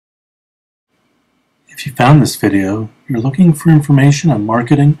If you found this video, you're looking for information on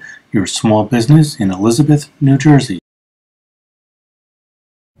marketing your small business in Elizabeth, New Jersey.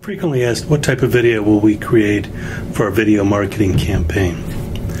 Frequently asked, what type of video will we create for our video marketing campaign?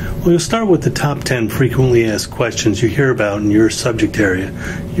 Well, you'll start with the top 10 frequently asked questions you hear about in your subject area,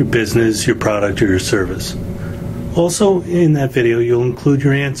 your business, your product, or your service. Also, in that video, you'll include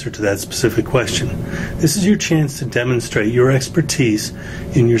your answer to that specific question. This is your chance to demonstrate your expertise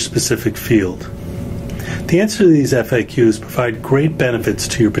in your specific field. The answer to these FAQs provide great benefits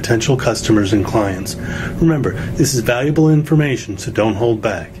to your potential customers and clients. Remember, this is valuable information, so don't hold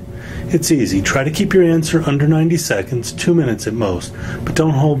back. It's easy. Try to keep your answer under 90 seconds, 2 minutes at most, but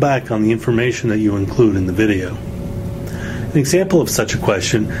don't hold back on the information that you include in the video. An example of such a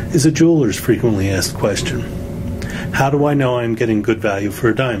question is a jeweler's frequently asked question. How do I know I'm getting good value for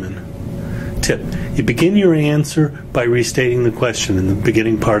a diamond? Tip: you begin your answer by restating the question in the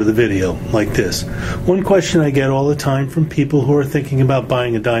beginning part of the video, like this. One question I get all the time from people who are thinking about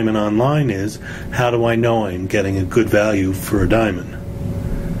buying a diamond online is, how do I know I'm getting a good value for a diamond?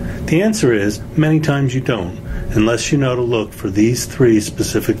 The answer is, many times you don't, unless you know to look for these 3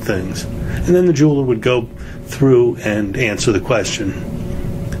 specific things. And then the jeweler would go through and answer the question.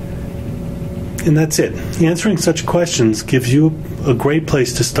 And that's it. Answering such questions gives you a great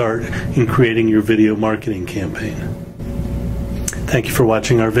place to start in creating your video marketing campaign. Thank you for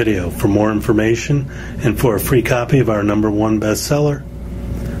watching our video. For more information and for a free copy of our #1 bestseller,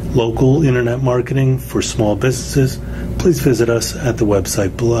 Local Internet Marketing for Small Businesses, please visit us at the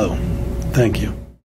website below. Thank you.